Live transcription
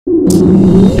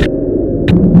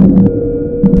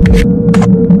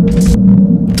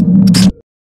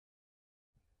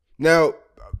Now,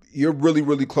 you're really,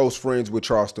 really close friends with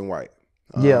Charleston White.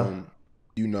 Yeah.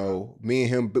 You know, me and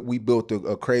him, we built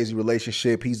a crazy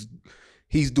relationship. He's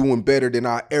doing better than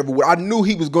I ever would. I knew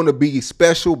he was going to be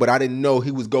special, but I didn't know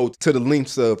he was go to the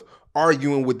lengths of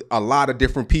arguing with a lot of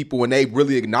different people and they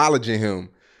really acknowledging him.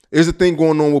 There's a thing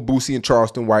going on with Boosie and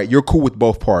Charleston White. You're cool with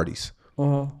both parties.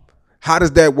 Mm-hmm. How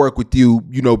does that work with you,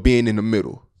 you know, being in the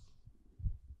middle?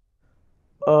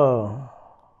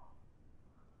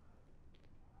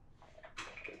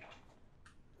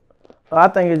 I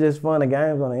think it's just fun and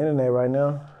games on the internet right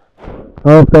now. I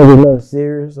don't think it's nothing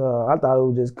serious. I thought it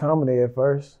was just comedy at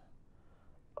first.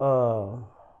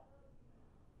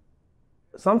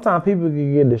 Sometimes people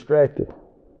can get distracted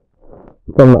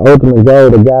from the ultimate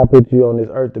goal the God put you on this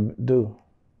earth to do.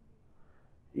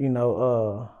 You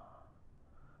know,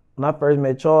 when I first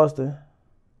met Charleston,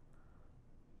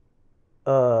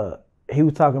 he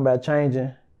was talking about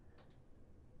changing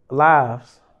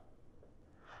lives.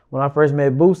 When I first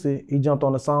met Boosie, he jumped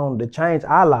on the song to change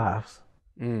our lives.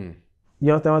 You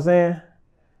understand what I'm saying?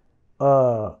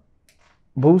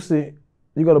 Boosie,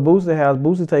 you go to Boosie's house,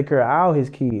 Boosie take care of all his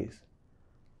kids.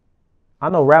 I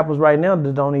know rappers right now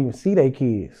that don't even see their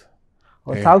kids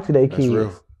or talk to their kids.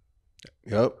 Real.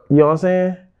 Yep. You know what I'm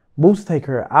saying? Boosie take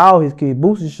care of all his kids.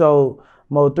 Boosie showed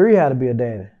Mo3 how to be a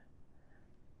daddy.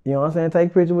 You know what I'm saying?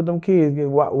 Take pictures with them kids,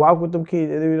 walk with them kids.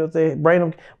 You know what I'm saying? Bring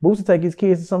them. Boosie take his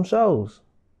kids to some shows.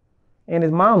 And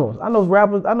his mamas. I know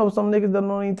rappers, I know some niggas that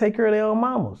don't even take care of their own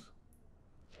mamas.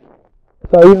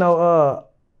 So, you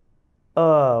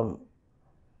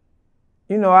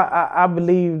know, I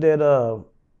believe that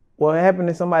what happened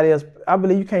to somebody else, I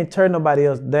believe you can't turn nobody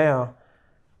else down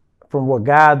from what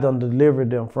God done delivered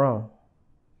them from.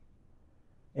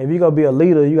 If you're gonna be a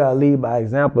leader, you gotta lead by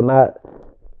example, not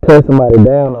tear somebody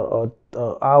down or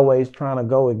always trying to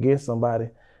go against somebody.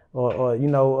 Or you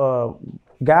know,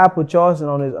 God put Charleston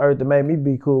on this earth that made me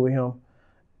be cool with him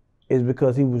is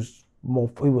because he was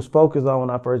focused on,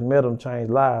 when I first met him, change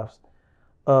lives.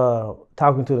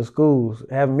 Talking to the schools,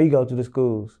 having me go to the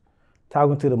schools,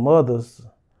 talking to the mothers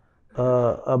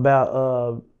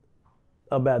about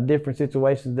different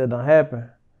situations that done happen.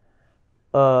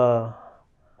 I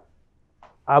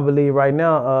believe right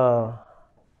now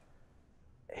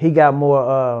he got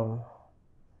more.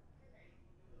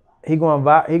 He going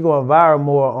viral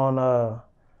more on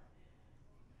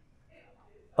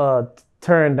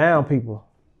turn down people.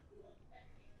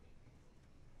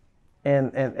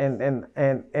 And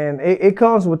it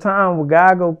comes with time where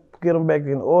God go get them back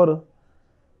in order.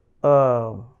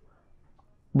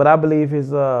 But I believe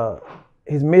his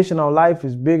mission on life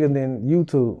is bigger than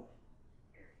YouTube.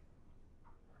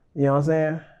 You know what I'm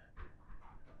saying?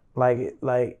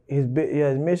 Like his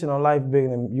mission on life is bigger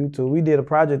than YouTube. We did a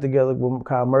project together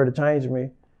called Murder Changed Me.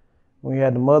 We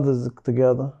had the mothers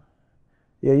together.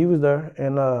 Yeah, you was there,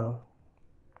 and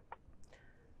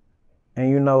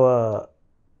you know,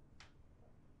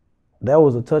 that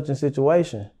was a touching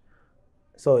situation.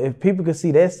 So if people could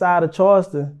see that side of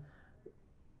Charleston,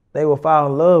 they will fall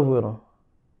in love with him.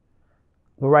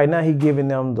 But right now he giving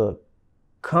them the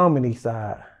comedy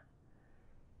side,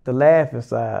 the laughing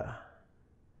side.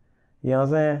 You know what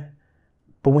I'm saying?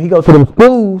 But when he goes to them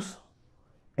schools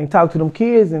and talk to them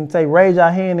kids and say, raise your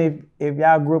hand if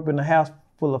y'all grew up in a house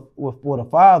with a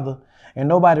father and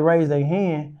nobody raised their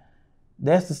hand,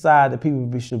 that's the side that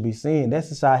people should be seeing. That's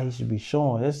the side he should be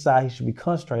showing. That's the side he should be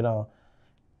concentrating on.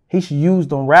 He should use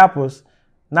them rappers,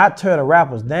 not tear the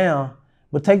rappers down,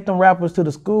 but take them rappers to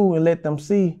the school and let them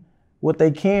see what they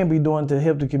can be doing to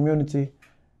help the community.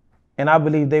 And I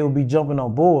believe they will be jumping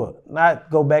on board,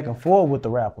 not go back and forth with the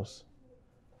rappers.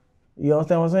 You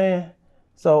understand what I'm saying?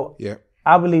 So yeah.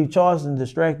 I believe Charleston's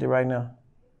distracted right now.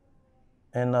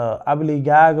 And I believe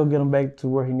God go get him back to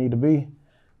where he need to be.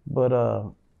 But I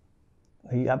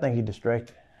think he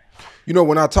distracted. You know,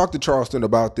 when I talked to Charleston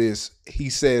about this, he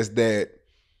says that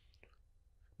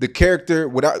the character,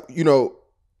 without, you know,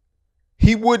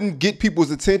 he wouldn't get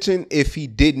people's attention if he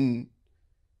didn't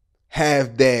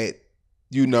have that,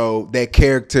 you know, that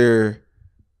character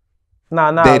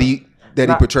that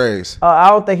he portrays. I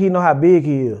don't think he know how big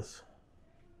he is.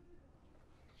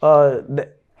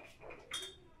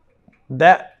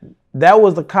 That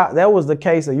was the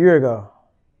case a year ago.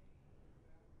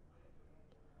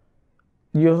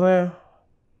 You know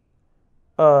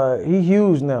what I'm saying? He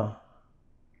huge now.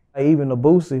 Even the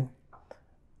Boosie.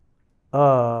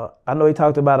 I know he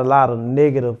talked about a lot of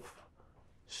negative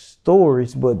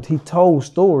stories, but he told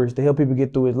stories to help people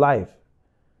get through his life.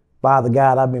 Father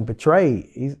God, I've been betrayed.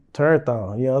 He's turned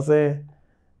on. You know what I'm saying?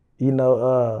 You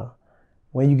know,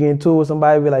 when you get into it with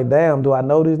somebody, be like, damn, do I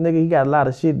know this nigga? He got a lot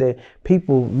of shit that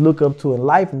people look up to in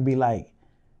life and be like,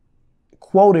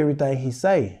 quote everything he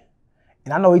say.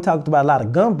 And I know he talked about a lot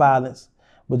of gun violence,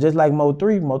 but just like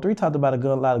Mo3 talked about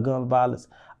a lot of gun violence.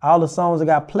 All the songs that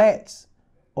got plats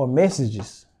or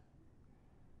messages.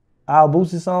 All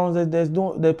Boosie songs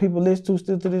that people listen to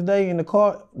still to this day in the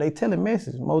car, they tell a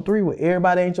message. Mo3 with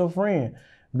Everybody Ain't Your Friend,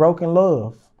 Broken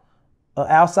Love.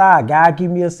 Outside, God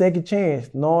give me a second chance.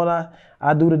 Knowing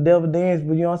I do the devil dance,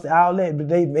 but you know what I'm saying? All that, but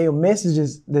they are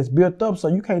messages that's built up, so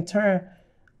you can't tear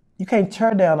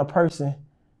down a person.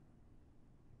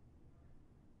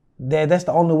 That's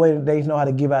the only way that they know how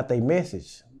to give out their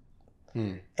message.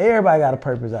 Everybody got a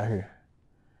purpose out here.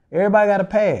 Everybody got a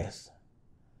past.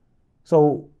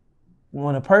 So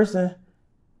when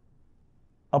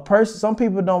some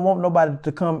people don't want nobody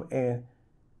to come and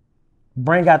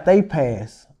bring out their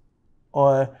past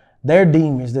or their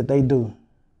demons that they do.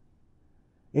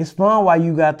 It's fun while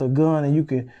you got the gun and you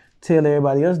can tell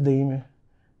everybody else demon,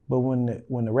 but when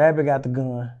the rapper got the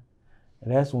gun,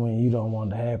 that's when you don't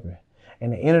want it to happen.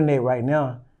 And the internet right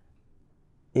now,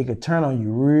 it could turn on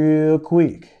you real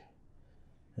quick.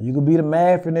 You could be the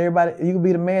man and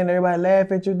everybody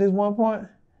laugh at you at this one point,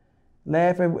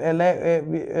 laugh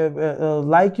at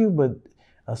like you, but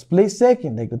a split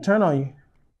second they could turn on you.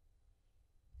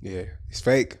 Yeah, it's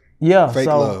fake. Yeah, fake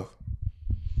love.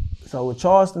 So with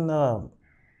Charleston,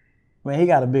 man, he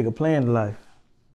got a bigger plan in life.